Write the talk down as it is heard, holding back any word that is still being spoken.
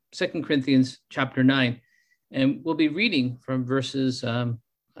2 Corinthians chapter 9, and we'll be reading from verses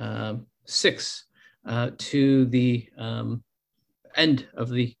 6 to the end of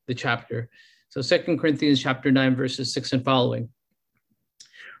the chapter. So 2 Corinthians chapter 9, verses 6 and following.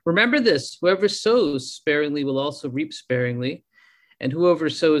 Remember this, whoever sows sparingly will also reap sparingly, and whoever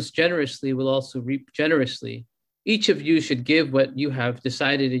sows generously will also reap generously. Each of you should give what you have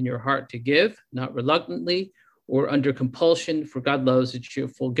decided in your heart to give, not reluctantly or under compulsion, for God loves a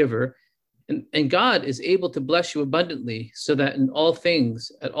cheerful giver. And God is able to bless you abundantly, so that in all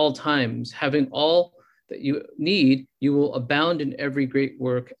things, at all times, having all that you need, you will abound in every great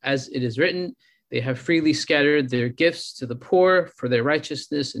work, as it is written, they have freely scattered their gifts to the poor, for their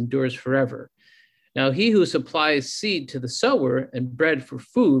righteousness endures forever. Now he who supplies seed to the sower and bread for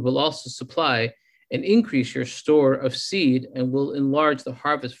food will also supply and increase your store of seed, and will enlarge the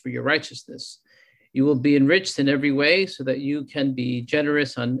harvest for your righteousness. You will be enriched in every way, so that you can be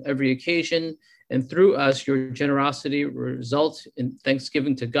generous on every occasion, and through us your generosity will result in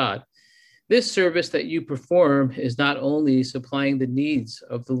thanksgiving to God. This service that you perform is not only supplying the needs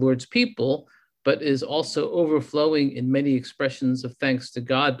of the Lord's people, but is also overflowing in many expressions of thanks to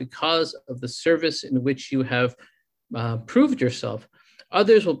God because of the service in which you have proved yourself.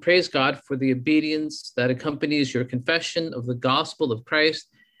 Others will praise God for the obedience that accompanies your confession of the gospel of Christ,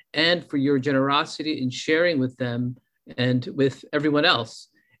 and for your generosity in sharing with them and with everyone else.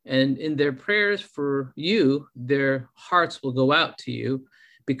 And in their prayers for you, their hearts will go out to you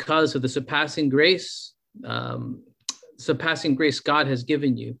because of the surpassing grace God has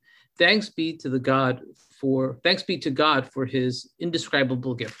given you. Thanks be to God for his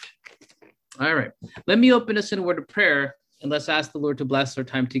indescribable gift. All right, let me open us in a word of prayer, and let's ask the Lord to bless our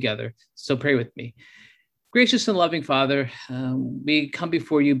time together. So pray with me. Gracious and loving Father, we come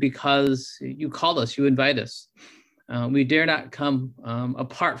before you because you call us, you invite us. We dare not come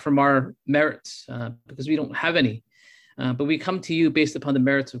apart from our merits because we don't have any, but we come to you based upon the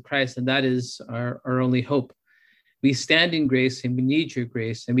merits of Christ, and that is our only hope. We stand in grace and we need your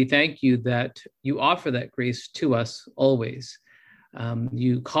grace, and we thank you that you offer that grace to us always.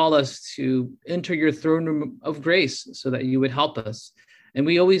 You call us to enter your throne room of grace so that you would help us, and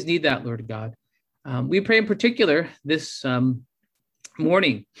we always need that, Lord God. We pray in particular this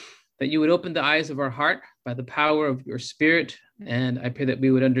morning that you would open the eyes of our heart by the power of your Spirit, and I pray that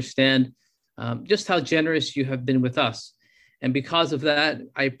we would understand just how generous you have been with us. And because of that,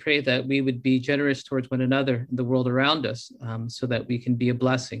 I pray that we would be generous towards one another in the world around us, so that we can be a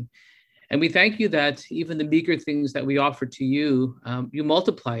blessing. And we thank you that even the meager things that we offer to you, you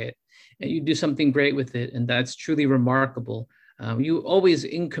multiply it and you do something great with it. And that's truly remarkable. You always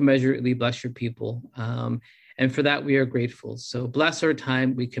incommensurately bless your people. And for that, we are grateful. So bless our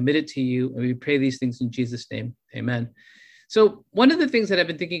time. We commit it to you, and we pray these things in Jesus' name. Amen. So one of the things that I've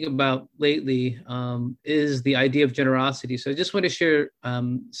been thinking about lately is the idea of generosity. So I just want to share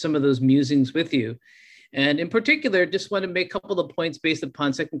some of those musings with you. And in particular, just want to make a couple of points based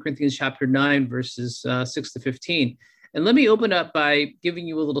upon 2 Corinthians chapter 9, verses 6 to 15. And let me open up by giving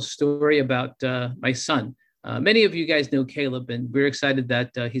you a little story about my son. Many of you guys know Caleb, and we're excited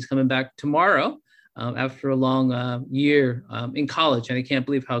that he's coming back tomorrow after a long year in college. And I can't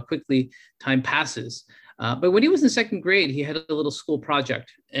believe how quickly time passes. But when he was in second grade, he had a little school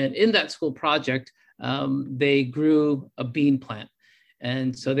project. And in that school project, they grew a bean plant.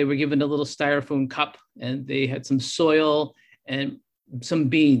 And so they were given a little styrofoam cup, and they had some soil and some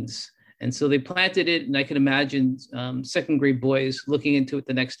beans. And so they planted it, and I can imagine second grade boys looking into it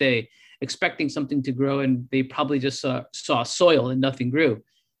the next day, expecting something to grow, and they probably just saw soil and nothing grew.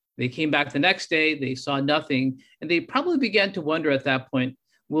 They came back the next day, they saw nothing, and they probably began to wonder at that point,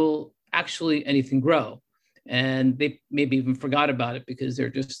 will actually anything grow? And they maybe even forgot about it because they're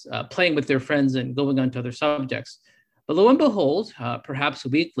just playing with their friends and going on to other subjects. But lo and behold, perhaps a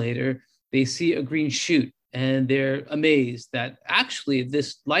week later, they see a green shoot, and they're amazed that actually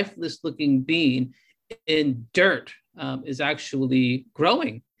this lifeless looking bean in dirt is actually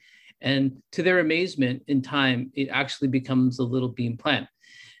growing. And to their amazement, in time, it actually becomes a little bean plant.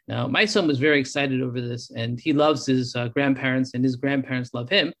 Now, my son was very excited over this, and he loves his grandparents, and his grandparents love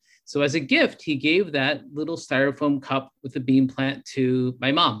him. So as a gift, he gave that little styrofoam cup with a bean plant to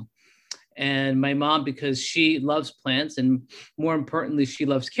my mom. And my mom, because she loves plants, and more importantly, she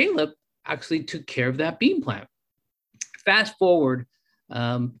loves Caleb, actually took care of that bean plant. Fast forward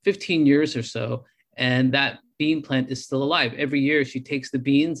 15 years or so, and that bean plant is still alive. Every year, she takes the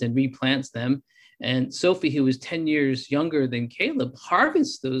beans and replants them. And Sophie, who was 10 years younger than Caleb,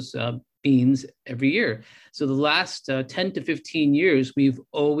 harvests those beans every year. So the last 10 to 15 years, we've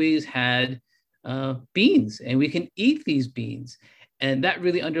always had beans, and we can eat these beans. And that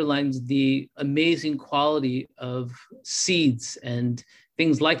really underlines the amazing quality of seeds and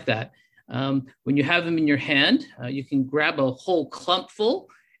things like that. When you have them in your hand, you can grab a whole clump full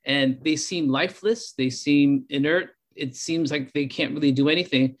and they seem lifeless, they seem inert. It seems like they can't really do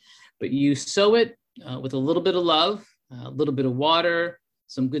anything, but you sow it with a little bit of love, a little bit of water,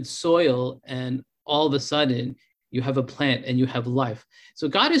 some good soil, and all of a sudden you have a plant and you have life. So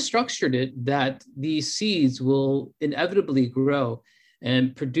God has structured it that these seeds will inevitably grow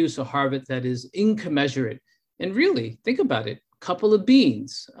and produce a harvest that is incommensurate. And really, think about it, a couple of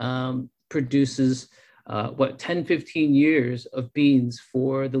beans produces 10, 15 years of beans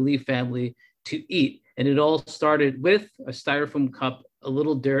for the Lee family to eat. And it all started with a styrofoam cup, a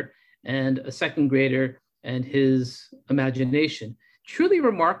little dirt, and a second grader and his imagination. Truly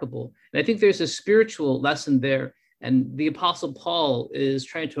remarkable. And I think there's a spiritual lesson there. And the Apostle Paul is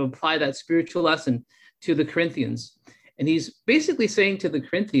trying to apply that spiritual lesson to the Corinthians. And he's basically saying to the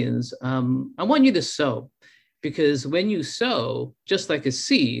Corinthians, I want you to sow, because when you sow, just like a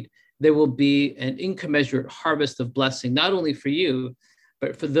seed, there will be an incommensurate harvest of blessing, not only for you,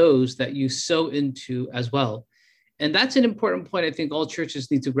 but for those that you sow into as well. And that's an important point I think all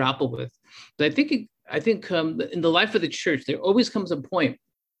churches need to grapple with. But I think in the life of the church, there always comes a point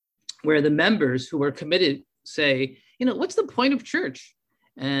where the members who are committed say, what's the point of church?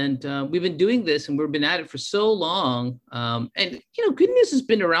 And we've been doing this and we've been at it for so long. And Good News has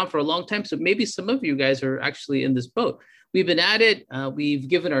been around for a long time. So maybe some of you guys are actually in this boat. We've been at it. We've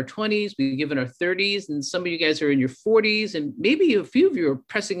given our 20s, we've given our 30s, and some of you guys are in your 40s, and maybe a few of you are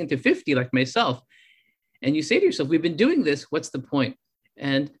pressing into 50 like myself. And you say to yourself, we've been doing this, what's the point?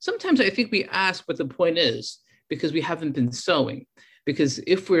 And sometimes I think we ask what the point is because we haven't been sowing. Because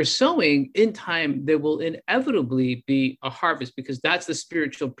if we're sowing in time, there will inevitably be a harvest, because that's the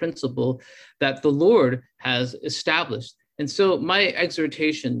spiritual principle that the Lord has established. And so my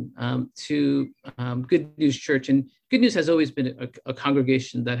exhortation to Good News Church, and Good News has always been a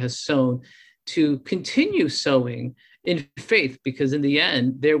congregation that has sown, to continue sowing in faith, because in the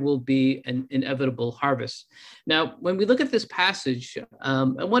end, there will be an inevitable harvest. Now, when we look at this passage, I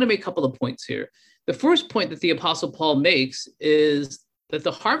want to make a couple of points here. The first point that the Apostle Paul makes is that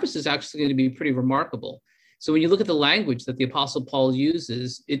the harvest is actually going to be pretty remarkable. So when you look at the language that the Apostle Paul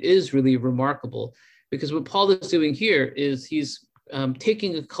uses, it is really remarkable, because what Paul is doing here is he's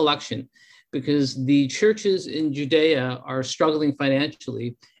taking a collection, because the churches in Judea are struggling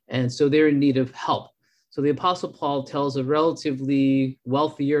financially, and so they're in need of help. So the Apostle Paul tells a relatively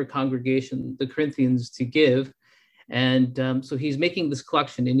wealthier congregation, the Corinthians, to give. And so he's making this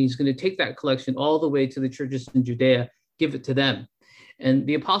collection, and he's going to take that collection all the way to the churches in Judea, give it to them. And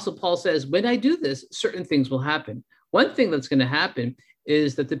the Apostle Paul says, when I do this, certain things will happen. One thing that's going to happen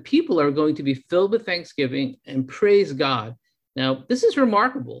is that the people are going to be filled with thanksgiving and praise God. Now, this is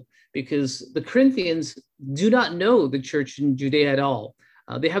remarkable, because the Corinthians do not know the church in Judea at all.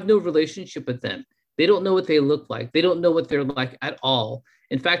 They have no relationship with them. They don't know what they look like. They don't know what they're like at all.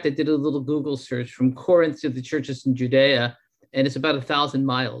 In fact, I did a little Google search from Corinth to the churches in Judea, and it's about 1,000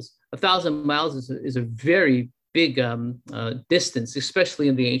 miles. 1,000 miles is a very big distance, especially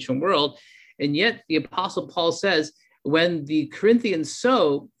in the ancient world. And yet the Apostle Paul says, when the Corinthians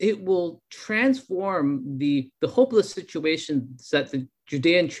sow, it will transform the hopeless situations that the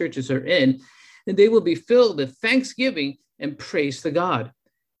Judean churches are in, and they will be filled with thanksgiving and praise to God.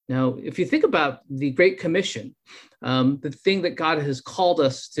 Now, if you think about the Great Commission, the thing that God has called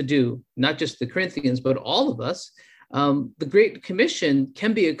us to do, not just the Corinthians, but all of us, the Great Commission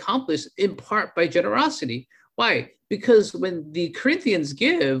can be accomplished in part by generosity. Why? Because when the Corinthians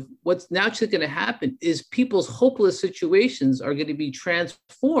give, what's naturally going to happen is people's hopeless situations are going to be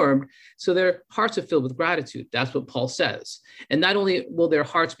transformed, so their hearts are filled with gratitude. That's what Paul says. And not only will their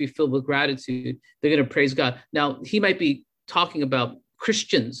hearts be filled with gratitude, they're going to praise God. Now, he might be talking about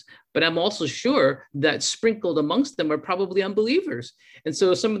Christians, but I'm also sure that sprinkled amongst them are probably unbelievers. And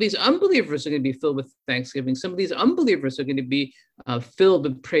so some of these unbelievers are going to be filled with thanksgiving. Some of these unbelievers are going to be filled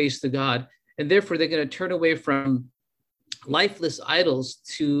with praise to God. And therefore, they're going to turn away from lifeless idols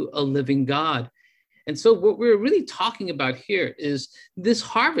to a living God. And so what we're really talking about here is this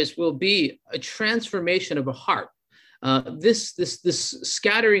harvest will be a transformation of a heart. This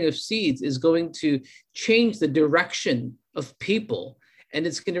scattering of seeds is going to change the direction of people, and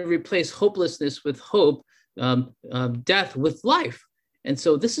it's going to replace hopelessness with hope, death with life. And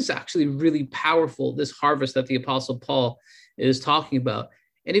so this is actually really powerful, this harvest that the Apostle Paul is talking about.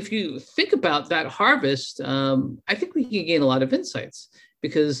 And if you think about that harvest, I think we can gain a lot of insights,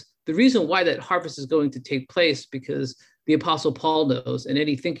 because the reason why that harvest is going to take place, because the Apostle Paul knows, and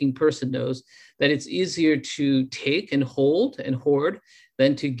any thinking person knows, that it's easier to take and hold and hoard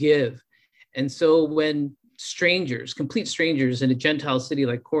than to give. And so when strangers, complete strangers in a Gentile city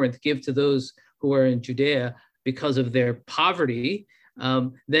like Corinth, give to those who are in Judea because of their poverty,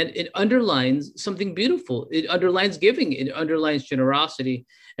 then it underlines something beautiful. It underlines giving, it underlines generosity,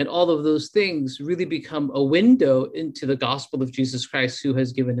 and all of those things really become a window into the gospel of Jesus Christ, who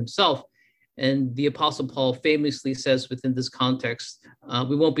has given himself. And the Apostle Paul famously says within this context,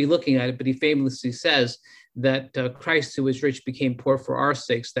 we won't be looking at it, but he famously says that Christ, who was rich, became poor for our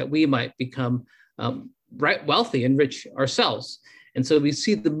sakes, that we might become wealthy and rich ourselves. And so we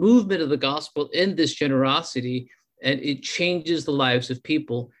see the movement of the gospel in this generosity, and it changes the lives of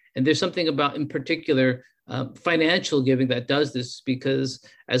people. And there's something about, in particular, financial giving that does this, because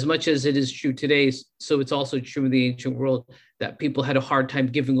as much as it is true today, so it's also true in the ancient world, that people had a hard time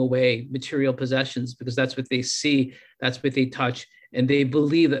giving away material possessions because that's what they see, that's what they touch, and they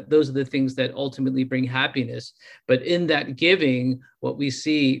believe that those are the things that ultimately bring happiness. But in that giving, what we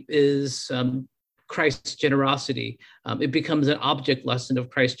see is Christ's generosity. It becomes an object lesson of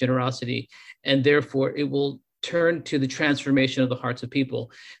Christ's generosity, and therefore it will turn to the transformation of the hearts of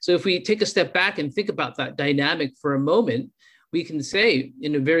people. So if we take a step back and think about that dynamic for a moment, we can say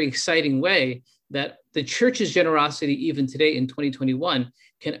in a very exciting way that the church's generosity, even today in 2021,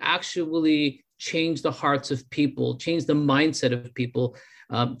 can actually change the hearts of people, change the mindset of people,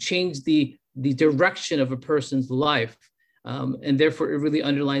 change the direction of a person's life. And therefore, it really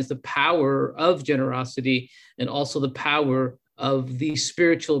underlines the power of generosity and also the power of the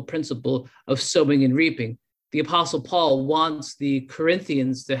spiritual principle of sowing and reaping. The Apostle Paul wants the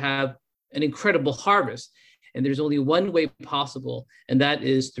Corinthians to have an incredible harvest, and there's only one way possible, and that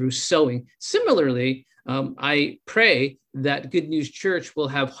is through sowing. Similarly, I pray that Good News Church will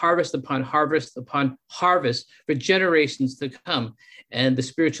have harvest upon harvest upon harvest for generations to come. And the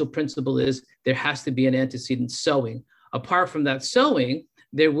spiritual principle is there has to be an antecedent sowing. Apart from that sowing,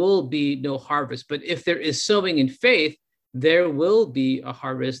 there will be no harvest. But if there is sowing in faith, there will be a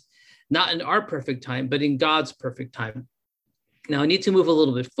harvest, not in our perfect time, but in God's perfect time. Now, I need to move a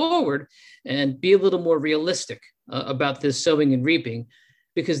little bit forward and be a little more realistic about this sowing and reaping,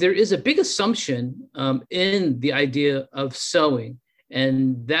 because there is a big assumption in the idea of sowing.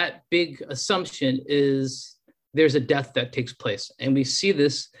 And that big assumption is there's a death that takes place. And we see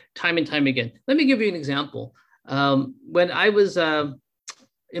this time and time again. Let me give you an example. When I was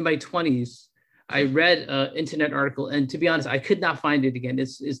in my 20s, I read an internet article, and to be honest, I could not find it again.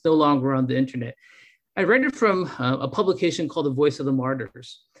 It's no longer on the internet. I read it from a publication called The Voice of the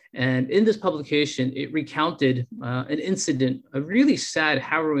Martyrs. And in this publication, it recounted an incident, a really sad,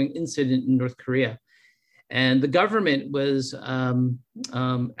 harrowing incident in North Korea. And the government was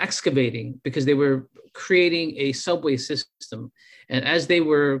excavating because they were creating a subway system. And as they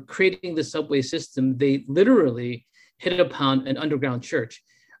were creating the subway system, they literally hit upon an underground church.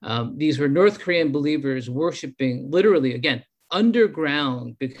 These were North Korean believers worshiping literally, again,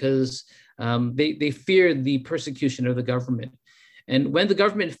 underground, because they feared the persecution of the government. And when the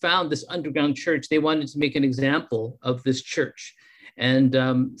government found this underground church, they wanted to make an example of this church.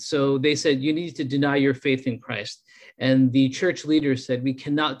 And so they said, you need to deny your faith in Christ. And the church leaders said, we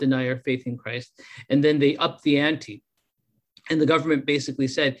cannot deny our faith in Christ. And then they upped the ante. And the government basically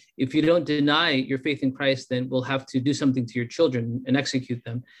said, if you don't deny your faith in Christ, then we'll have to do something to your children and execute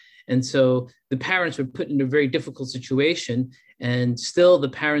them. And so the parents were put in a very difficult situation. And still the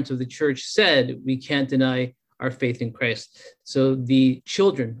parents of the church said, we can't deny our faith in Christ. So the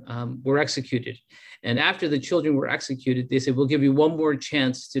children were executed. And after the children were executed, they said, we'll give you one more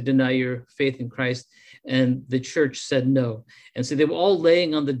chance to deny your faith in Christ. And the church said no. And so they were all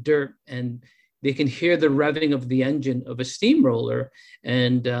laying on the dirt, and they can hear the revving of the engine of a steamroller.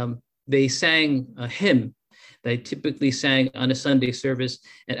 And they sang a hymn they typically sang on a Sunday service.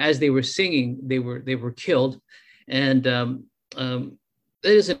 And as they were singing, they were killed. And it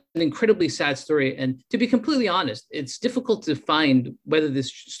is an incredibly sad story. And to be completely honest, it's difficult to find whether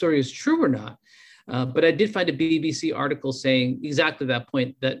this story is true or not. But I did find a BBC article saying exactly that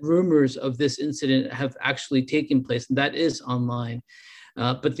point, that rumors of this incident have actually taken place, and that is online.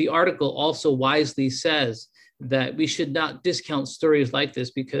 But the article also wisely says that we should not discount stories like this,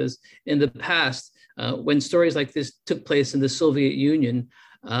 because in the past, when stories like this took place in the Soviet Union,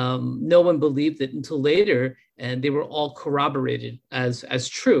 no one believed it until later, and they were all corroborated as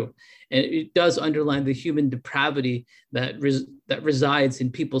true. And it does underline the human depravity that resides in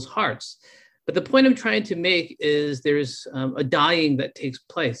people's hearts. But the point I'm trying to make is there's a dying that takes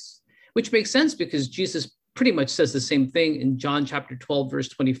place, which makes sense because Jesus pretty much says the same thing in John chapter 12, verse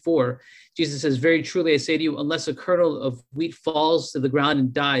 24. Jesus says, very truly, I say to you, unless a kernel of wheat falls to the ground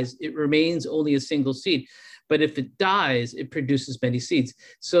and dies, it remains only a single seed. But if it dies, it produces many seeds.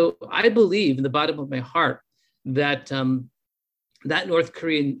 So I believe in the bottom of my heart that that North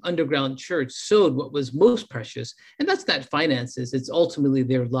Korean underground church sowed what was most precious, and that's not finances. It's ultimately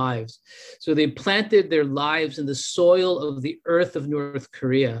their lives. So they planted their lives in the soil of the earth of North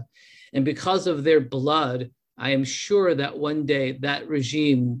Korea. And because of their blood, I am sure that one day that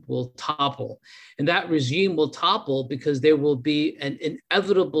regime will topple. And that regime will topple because there will be an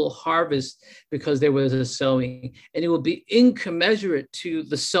inevitable harvest because there was a sowing. And it will be incommensurate to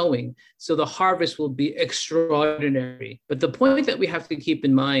the sowing. So the harvest will be extraordinary. But the point that we have to keep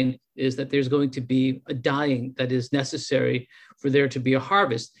in mind is that there's going to be a dying that is necessary for there to be a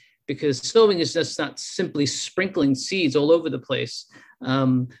harvest, because sowing is just not simply sprinkling seeds all over the place,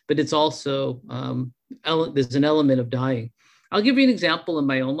 but it's also, there's an element of dying. I'll give you an example in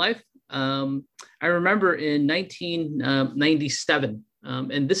my own life. I remember in 1997,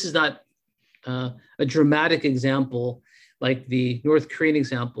 and this is not a dramatic example like the North Korean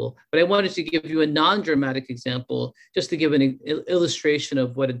example, but I wanted to give you a non-dramatic example just to give an illustration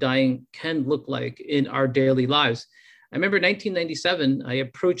of what a dying can look like in our daily lives. I remember 1997, I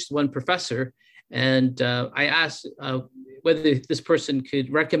approached one professor and I asked whether this person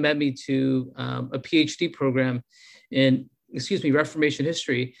could recommend me to a PhD program in, Reformation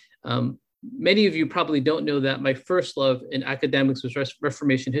history. Many of you probably don't know that my first love in academics was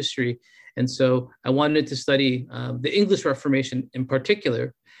Reformation history. And so I wanted to study the English Reformation in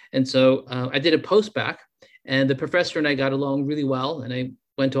particular. And so I did a postbac, and the professor and I got along really well. And I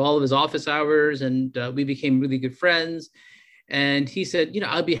went to all of his office hours, and we became really good friends. And he said,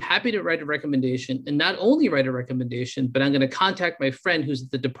 I'll be happy to write a recommendation, and not only write a recommendation, but I'm going to contact my friend who's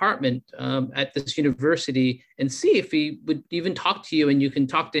at the department at this university and see if he would even talk to you, and you can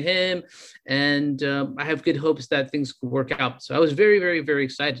talk to him. And I have good hopes that things could work out. So I was very, very, very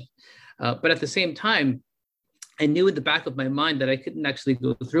excited. But at the same time, I knew in the back of my mind that I couldn't actually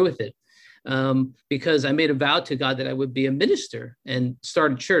go through with it. Because I made a vow to God that I would be a minister and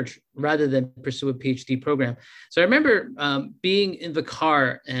start a church rather than pursue a PhD program. So I remember being in the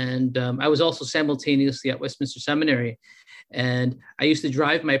car, and I was also simultaneously at Westminster Seminary. And I used to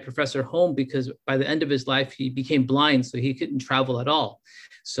drive my professor home because by the end of his life, he became blind, so he couldn't travel at all.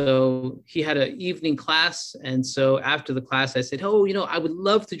 So he had an evening class. And so after the class, I said, I would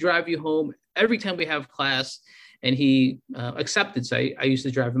love to drive you home every time we have class. And he accepted. So I used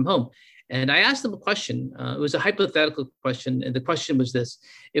to drive him home. And I asked him a question. It was a hypothetical question. And the question was this: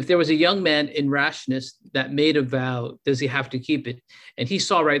 if there was a young man in rashness that made a vow, does he have to keep it? And he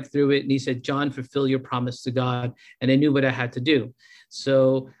saw right through it. And he said, John, fulfill your promise to God. And I knew what I had to do.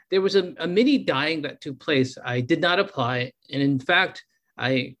 So there was a mini dying that took place. I did not apply. And in fact,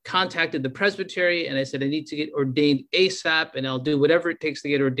 I contacted the presbytery and I said, I need to get ordained ASAP, and I'll do whatever it takes to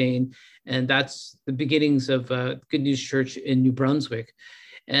get ordained. And that's the beginnings of Good News Church in New Brunswick.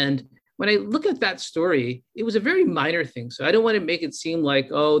 And when I look at that story, it was a very minor thing. So I don't want to make it seem like,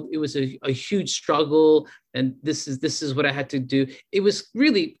 it was a huge struggle and this is what I had to do. It was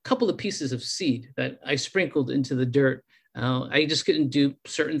really a couple of pieces of seed that I sprinkled into the dirt. I just couldn't do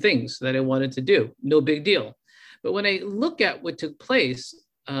certain things that I wanted to do. No big deal. But when I look at what took place,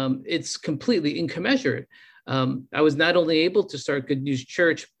 it's completely incommensurate. I was not only able to start Good News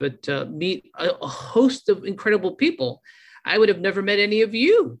Church, but meet a host of incredible people. I would have never met any of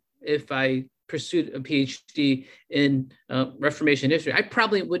you if I pursued a PhD in Reformation history. I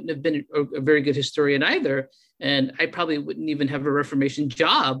probably wouldn't have been a very good historian either, and I probably wouldn't even have a Reformation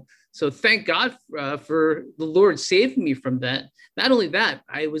job. So thank God for the Lord saving me from that. Not only that,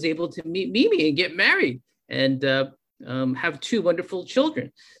 I was able to meet Mimi and get married and have two wonderful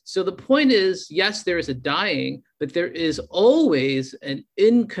children. So the point is, yes, there is a dying, but there is always an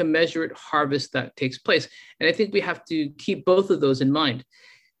incommensurate harvest that takes place. And I think we have to keep both of those in mind,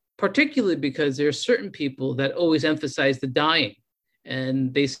 particularly because there are certain people that always emphasize the dying.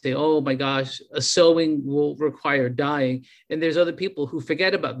 And they say, oh my gosh, a sowing will require dying. And there's other people who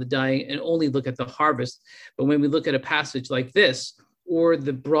forget about the dying and only look at the harvest. But when we look at a passage like this, or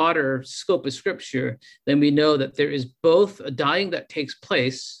the broader scope of scripture, then we know that there is both a dying that takes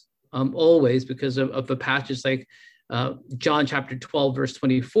place always because of a passage like John chapter 12, verse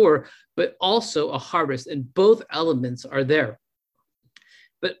 24, but also a harvest, and both elements are there.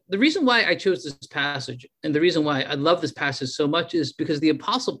 But the reason why I chose this passage, and the reason why I love this passage so much, is because the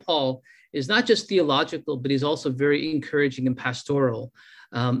Apostle Paul is not just theological, but he's also very encouraging and pastoral.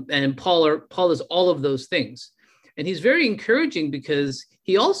 And Paul is all of those things. And he's very encouraging because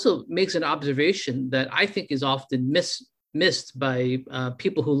he also makes an observation that I think is often missed by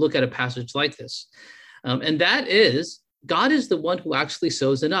people who look at a passage like this. And that is, God is the one who actually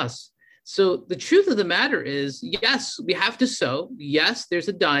sows in us. So the truth of the matter is, yes, we have to sow. Yes, there's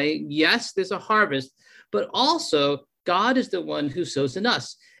a dying. Yes, there's a harvest. But also, God is the one who sows in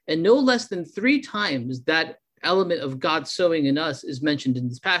us. And no less than 3 times that element of God sowing in us is mentioned in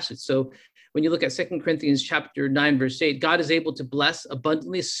this passage. So when you look at 2 Corinthians chapter 9, verse 8, God is able to bless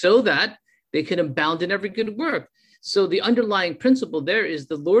abundantly so that they can abound in every good work. So the underlying principle there is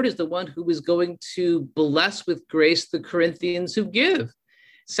the Lord is the one who is going to bless with grace the Corinthians who give.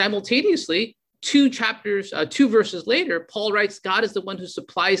 Simultaneously, 2 verses later, Paul writes, God is the one who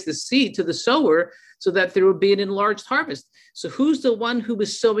supplies the seed to the sower so that there will be an enlarged harvest. So who's the one who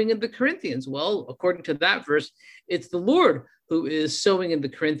is sowing in the Corinthians? Well, according to that verse, it's the Lord who is sowing in the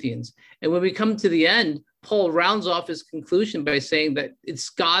Corinthians. And when we come to the end, Paul rounds off his conclusion by saying that it's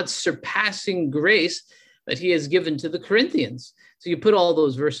God's surpassing grace that he has given to the Corinthians. So you put all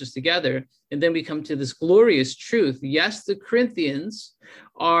those verses together, and then we come to this glorious truth. Yes, the Corinthians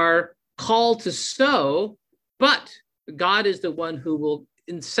are called to sow, but God is the one who will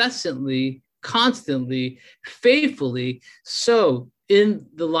incessantly, constantly, faithfully sow in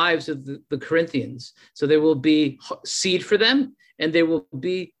the lives of the Corinthians. So there will be seed for them, and there will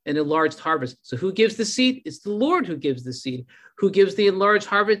be an enlarged harvest. So who gives the seed? It's the Lord who gives the seed. Who gives the enlarged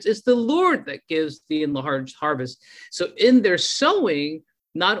harvest? It's the Lord that gives the enlarged harvest. So in their sowing,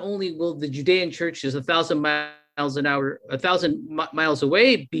 not only will the Judean churches 1,000 miles an hour, 1,000 miles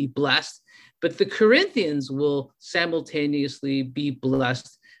away be blessed, but the Corinthians will simultaneously be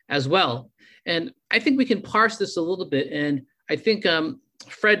blessed as well. And I think we can parse this a little bit. And I think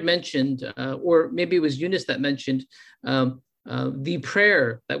Fred mentioned, or maybe it was Eunice that mentioned, the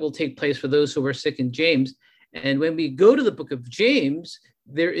prayer that will take place for those who are sick in James. And when we go to the book of James,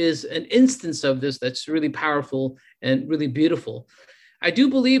 there is an instance of this that's really powerful and really beautiful. I do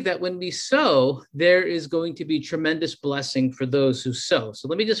believe that when we sow, there is going to be tremendous blessing for those who sow. So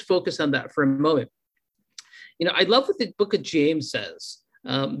let me just focus on that for a moment. You know, I love what the book of James says,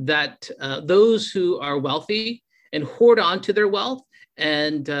 that those who are wealthy and hoard on to their wealth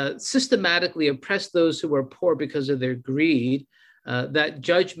and systematically oppress those who are poor because of their greed, that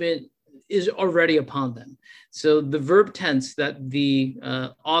judgment is already upon them. So the verb tense that the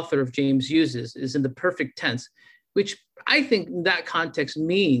author of James uses is in the perfect tense, which I think in that context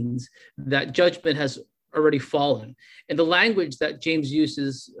means that judgment has already fallen. And the language that James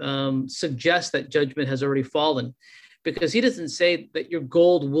uses suggests that judgment has already fallen, because he doesn't say that your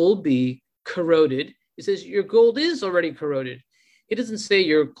gold will be corroded. He says your gold is already corroded. He doesn't say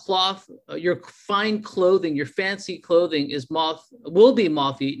your cloth, your fine clothing, your fancy clothing will be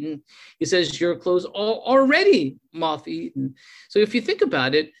moth-eaten. He says your clothes are already moth-eaten. So if you think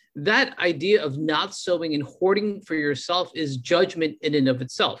about it, that idea of not sowing and hoarding for yourself is judgment in and of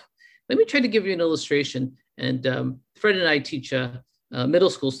itself. Let me try to give you an illustration. And Fred and I teach middle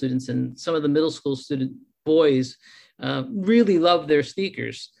school students, and some of the middle school student boys really love their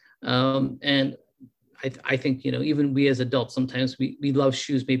sneakers. And I think, you know, even we as adults, sometimes we love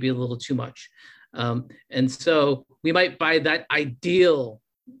shoes maybe a little too much. And so we might buy that ideal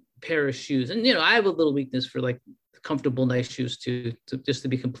pair of shoes. And, you know, I have a little weakness for like comfortable, nice shoes too, just to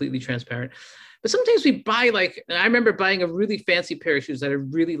be completely transparent. But sometimes we buy I remember buying a really fancy pair of shoes that I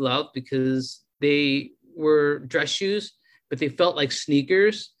really loved because they were dress shoes, but they felt like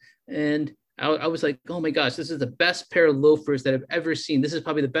sneakers. And I was like, oh my gosh, this is the best pair of loafers that I've ever seen. This is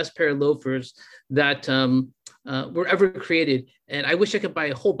probably the best pair of loafers that were ever created. And I wish I could buy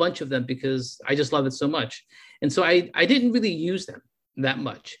a whole bunch of them because I just love it so much. And so I didn't really use them that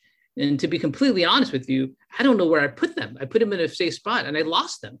much. And to be completely honest with you, I don't know where I put them. I put them in a safe spot and I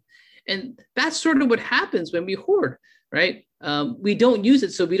lost them. And that's sort of what happens when we hoard, right? We don't use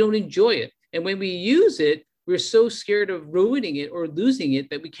it, so we don't enjoy it. And when we use it, we're so scared of ruining it or losing it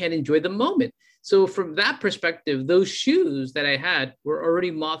that we can't enjoy the moment. So from that perspective, those shoes that I had were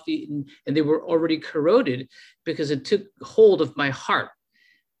already moth-eaten and they were already corroded because it took hold of my heart.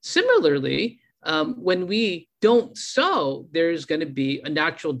 Similarly, when we don't sow, there's going to be a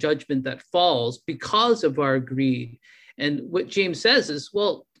natural judgment that falls because of our greed. And what James says is,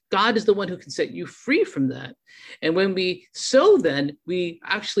 well, God is the one who can set you free from that. And when we sow, then we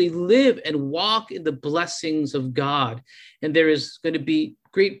actually live and walk in the blessings of God. And there is going to be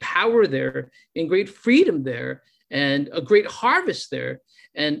great power there and great freedom there and a great harvest there.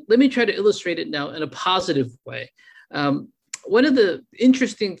 And let me try to illustrate it now in a positive way. One of the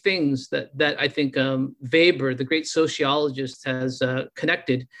interesting things that I think Weber, the great sociologist, has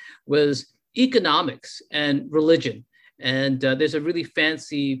connected was economics and religion. And there's a really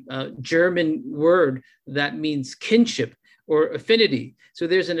fancy German word that means kinship or affinity. So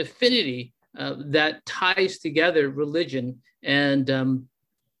there's an affinity that ties together religion and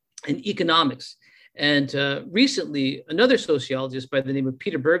economics. And recently, another sociologist by the name of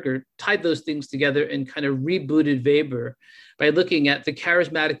Peter Berger tied those things together and kind of rebooted Weber by looking at the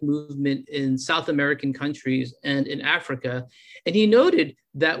charismatic movement in South American countries and in Africa. And he noted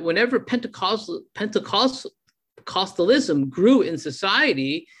that whenever Pentecostalism grew in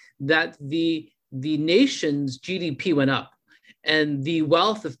society, that the nation's GDP went up and the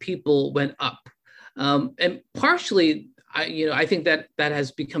wealth of people went up. And partially, I think that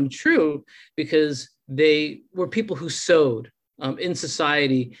has become true because they were people who sowed in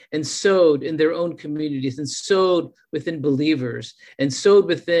society and sowed in their own communities and sowed within believers and sowed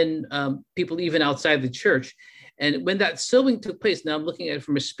within people even outside the church. And when that sowing took place, now I'm looking at it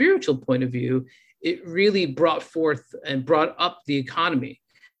from a spiritual point of view, it really brought forth and brought up the economy.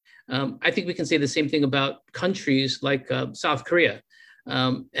 I think we can say the same thing about countries like South Korea.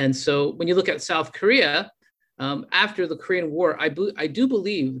 And so when you look at South Korea, after the Korean War, I do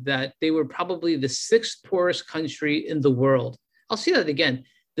believe that they were probably the sixth poorest country in the world. I'll say that again,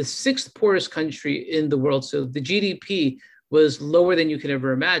 the sixth poorest country in the world. So the GDP was lower than you could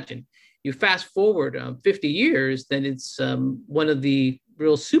ever imagine. You fast forward 50 years, then it's one of the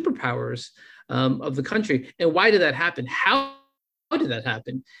real superpowers of the country. And why did that happen? How did that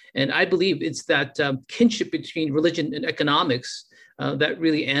happen? And I believe it's that kinship between religion and economics that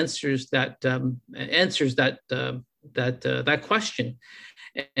really answers that question.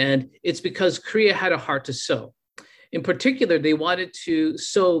 And it's because Korea had a heart to sow. In particular, they wanted to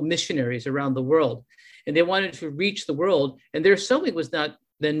sow missionaries around the world, and they wanted to reach the world. And their sowing was not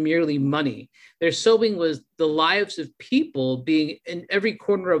then merely money. Their sowing was the lives of people being in every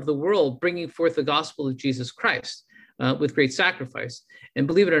corner of the world, bringing forth the gospel of Jesus Christ with great sacrifice. And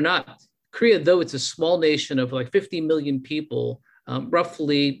believe it or not, Korea, though it's a small nation of like 50 million people,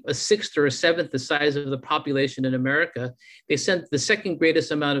 roughly a sixth or a seventh the size of the population in America, they sent the second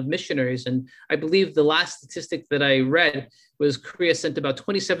greatest amount of missionaries. And I believe the last statistic that I read was Korea sent about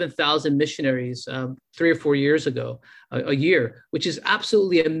 27,000 missionaries 3 or 4 years ago, a year, which is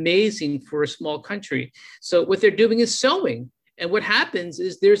absolutely amazing for a small country. So what they're doing is sowing. And what happens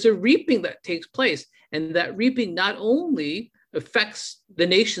is there's a reaping that takes place. And that reaping not only affects the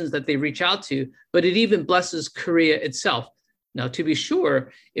nations that they reach out to, but it even blesses Korea itself. Now, to be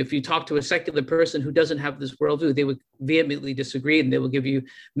sure, if you talk to a secular person who doesn't have this worldview, they would vehemently disagree, and they will give you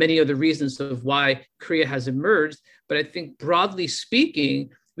many other reasons of why Korea has emerged. But I think broadly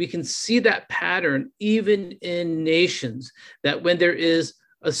speaking, we can see that pattern even in nations, that when there is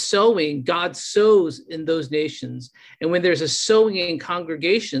a sowing, God sows in those nations. And when there's a sowing in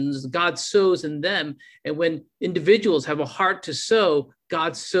congregations, God sows in them. And when individuals have a heart to sow,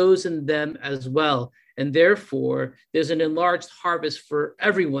 God sows in them as well. And therefore, there's an enlarged harvest for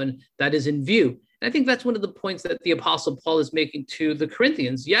everyone that is in view. And I think that's one of the points that the Apostle Paul is making to the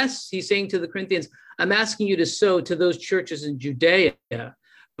Corinthians. Yes, he's saying to the Corinthians, I'm asking you to sow to those churches in Judea.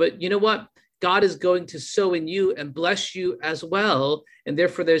 But you know what? God is going to sow in you and bless you as well. And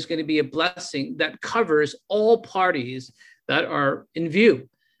therefore, there's going to be a blessing that covers all parties that are in view.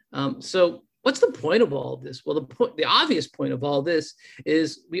 So what's the point of all this? Well, the obvious point of all this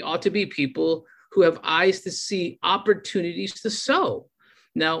is we ought to be people who have eyes to see opportunities to sow.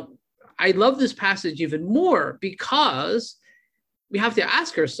 Now, I love this passage even more because we have to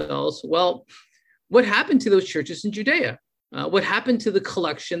ask ourselves, well, what happened to those churches in Judea? What happened to the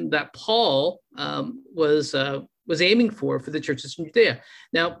collection that Paul was aiming for the churches in Judea?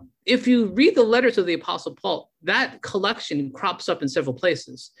 Now, if you read the letters of the Apostle Paul, that collection crops up in several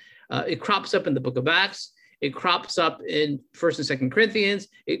places. It crops up in the book of Acts. It crops up in 1st and 2nd Corinthians.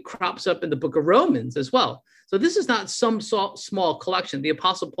 It crops up in the book of Romans as well. So this is not some small collection. The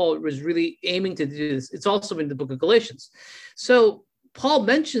Apostle Paul was really aiming to do this. It's also in the book of Galatians. So Paul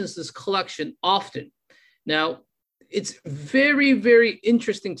mentions this collection often. Now, it's very, very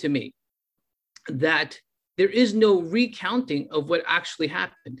interesting to me that there is no recounting of what actually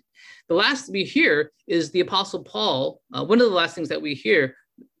happened. The last we hear is the Apostle Paul. One of the last things that we hear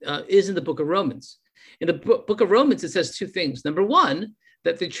is in the book of Romans. In the book of Romans, it says two things. Number one,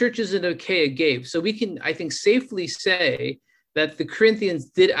 that the churches in Achaia gave. So we can, I think, safely say that the Corinthians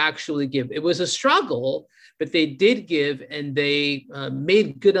did actually give. It was a struggle, but they did give, and they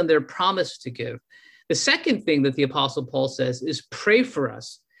made good on their promise to give. The second thing that the Apostle Paul says is pray for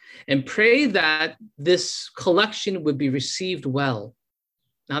us and pray that this collection would be received well.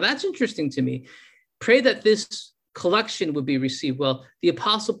 Now, that's interesting to me. Pray that this collection would be received. Well, the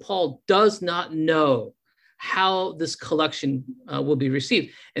Apostle Paul does not know how this collection will be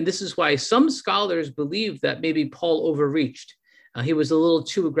received. And this is why some scholars believe that maybe Paul overreached. He was a little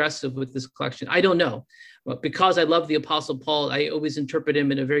too aggressive with this collection. I don't know. But because I love the Apostle Paul, I always interpret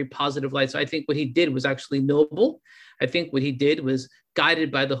him in a very positive light. So I think what he did was actually noble. I think what he did was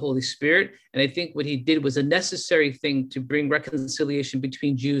guided by the Holy Spirit. And I think what he did was a necessary thing to bring reconciliation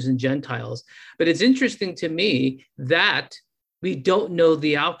between Jews and Gentiles. But it's interesting to me that we don't know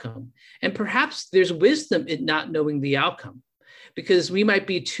the outcome. And perhaps there's wisdom in not knowing the outcome, because we might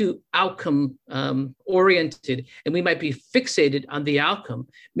be too outcome oriented and we might be fixated on the outcome.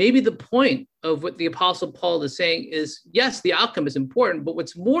 Maybe the point of what the Apostle Paul is saying is, yes, the outcome is important, but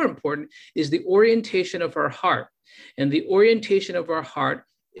what's more important is the orientation of our heart. And the orientation of our heart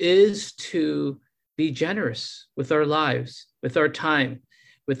is to be generous with our lives, with our time,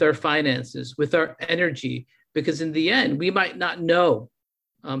 with our finances, with our energy, because in the end, we might not know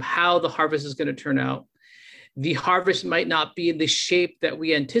how the harvest is going to turn out. The harvest might not be in the shape that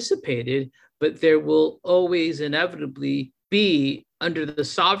we anticipated, but there will always inevitably be, under the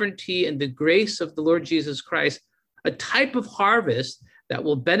sovereignty and the grace of the Lord Jesus Christ, a type of harvest that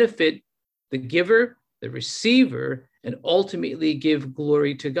will benefit the giver, the receiver, and ultimately give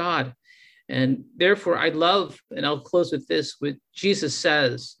glory to God. And therefore, I love, and I'll close with this, what Jesus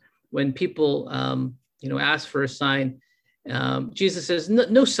says when people ask for a sign. Jesus says,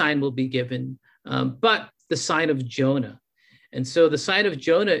 no sign will be given, but the sign of Jonah. And so the sign of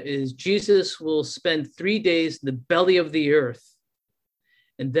Jonah is Jesus will spend 3 days in the belly of the earth,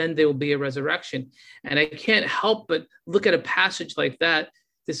 and then there will be a resurrection. And I can't help but look at a passage like that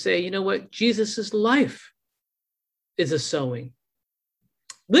to say, you know what? Jesus's life is a sowing,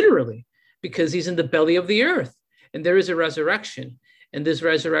 literally, because he's in the belly of the earth, and there is a resurrection. And this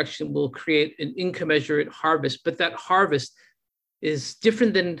resurrection will create an incommensurate harvest, but that harvest is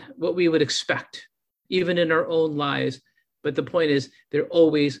different than what we would expect, even in our own lives. But the point is, there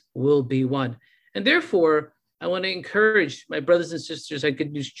always will be one. And therefore, I want to encourage my brothers and sisters at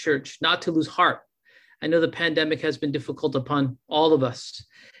Good News Church not to lose heart. I know the pandemic has been difficult upon all of us,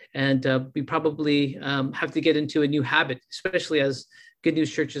 and we probably have to get into a new habit, especially as Good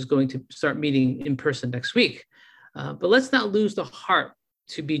News Church is going to start meeting in person next week. But let's not lose the heart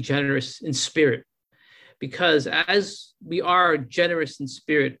to be generous in spirit, because as we are generous in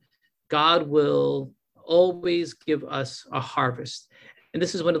spirit, God will always give us a harvest. And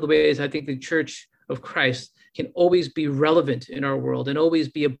this is one of the ways I think the Church of Christ can always be relevant in our world and always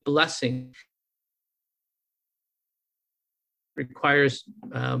be a blessing. Requires,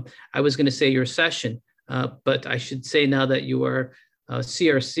 I was going to say your session, but I should say now that you are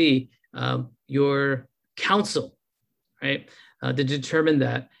CRC, your counsel, right, to determine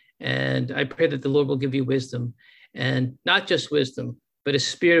that. And I pray that the Lord will give you wisdom, and not just wisdom, but a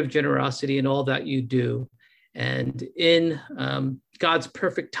spirit of generosity in all that you do. And in God's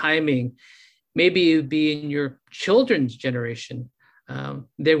perfect timing, maybe it be in your children's generation,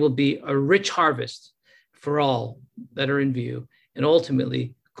 there will be a rich harvest for all that are in view. And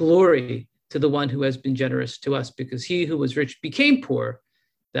ultimately, glory to the one who has been generous to us, because he who was rich became poor,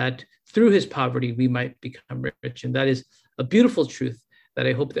 that through his poverty we might become rich. And that is a beautiful truth that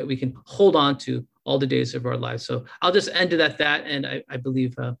I hope that we can hold on to all the days of our lives. So I'll just end it at that. And I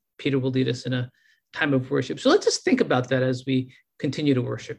believe Peter will lead us in a time of worship. So let's just think about that as we continue to worship.